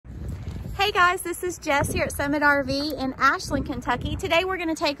Hey guys, this is Jess here at Summit RV in Ashland, Kentucky. Today we're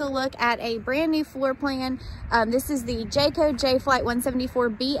going to take a look at a brand new floor plan. This is the Jayco Jay Flight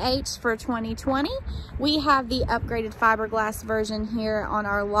 174BH for 2020. We have the upgraded fiberglass version here on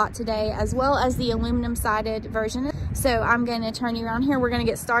our lot today, as well as the aluminum sided version. So I'm going to turn you around here. We're going to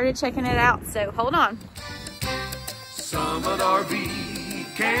get started checking it out. So hold on. Summit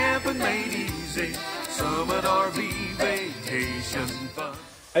RV, camping made easy. Summit RV, vacation fun.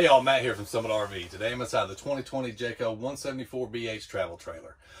 Hey y'all, Matt here from Summit RV. Today I'm inside the 2020 Jayco 174BH travel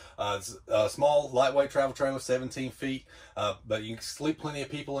trailer. It's a small, lightweight travel trailer, 17 feet, but you can sleep plenty of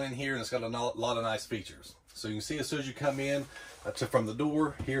people in here, and it's got a lot of nice features. So you can see as soon as you come in from the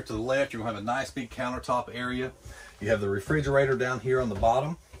door here to the left, you're going to have a nice big countertop area. You have the refrigerator down here on the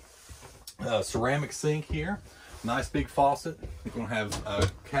bottom, ceramic sink here, nice big faucet. You're going to have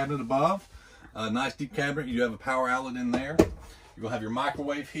a cabinet above, a nice deep cabinet. You have a power outlet in there. You're going to have your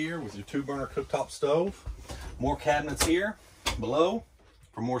microwave here with your 2-burner cooktop stove. More cabinets here below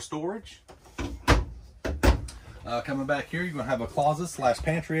for more storage. Coming back here, you're going to have a closet /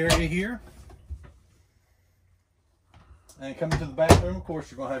 pantry area here. And coming to the bathroom, of course,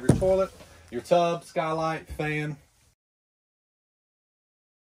 you're going to have your toilet, your tub, skylight, fan.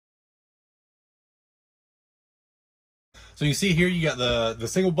 So you see here, you got the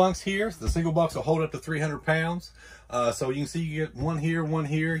single bunks here. The single bunks will hold up to 300 pounds. So you can see you get one here, one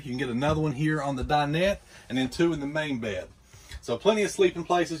here. You can get another one here on the dinette, and then 2 in the main bed. So plenty of sleeping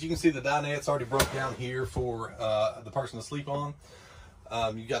places. You can see the dinette's already broke down here for the person to sleep on.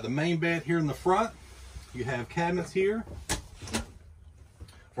 You got the main bed here in the front. You have cabinets here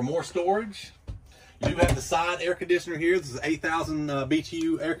for more storage. You do have the side air conditioner here. This is 8,000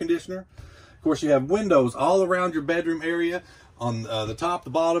 BTU air conditioner. Of course, you have windows all around your bedroom area on the top, the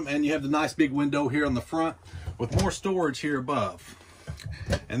bottom, and you have the nice big window here on the front with more storage here above.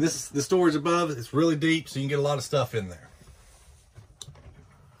 And the storage above is really deep, so you can get a lot of stuff in there.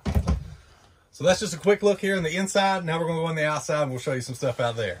 So that's just a quick look here on the inside. Now we're going to go on the outside and we'll show you some stuff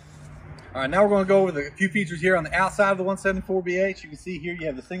out there. All right, now we're going to go over a few features here on the outside of the 174BH. You can see here you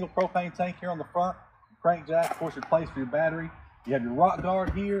have the single propane tank here on the front, crankjack, of course, your place for your battery. You have your rock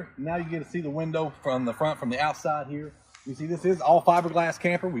guard here. Now you get to see the window from the front, from the outside here. You see this is all fiberglass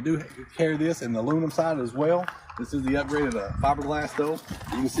camper. We do carry this in the aluminum side as well. This is the upgraded fiberglass though.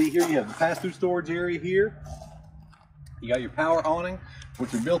 You can see here you have the pass-through storage area here. You got your power awning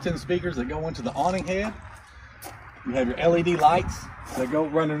with your built-in speakers that go into the awning head. You have your LED lights that go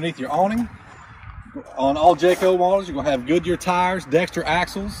run underneath your awning. On all Jayco models, you're gonna have Goodyear tires, Dexter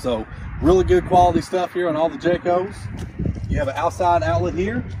axles, so really good quality stuff here on all the Jaycos. You have an outside outlet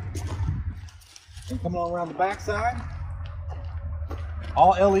here. And coming on around the back side,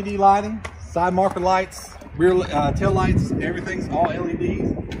 all LED lighting, side marker lights, rear tail lights, everything's all LEDs.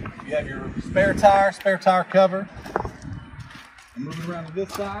 You have your spare tire cover. And moving around to this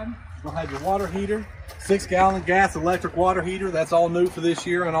side, you'll have your water heater, 6-gallon gas electric water heater. That's all new for this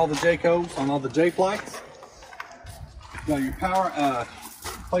year on all the Jaycos, on all the Jay Flights. You got your power,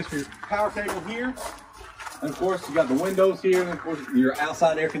 place for your power cable here. And of course, you got the windows here, and of course, your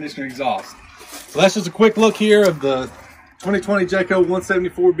outside air conditioner exhaust. So that's just a quick look here of the 2020 Jayco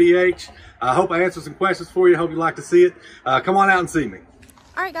 174BH. I hope I answered some questions for you. I hope you'd like to see it. Come on out and see me.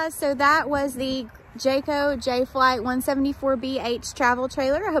 All right, guys, so that was the Jayco Jay Flight 174BH travel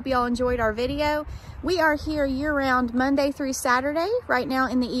trailer. I hope you all enjoyed our video. We are here year-round, Monday through Saturday. Right now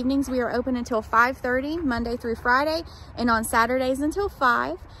in the evenings, we are open until 5:30, Monday through Friday, and on Saturdays until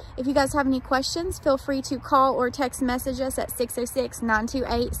 5. If you guys have any questions, feel free to call or text message us at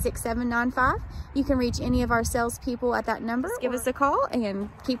 606-928-6795. You can reach any of our salespeople at that number. Just give us a call and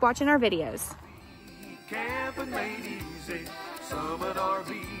keep watching our videos. Camping made easy. Summit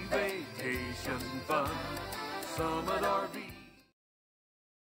RV, vacation fun. Summit RV.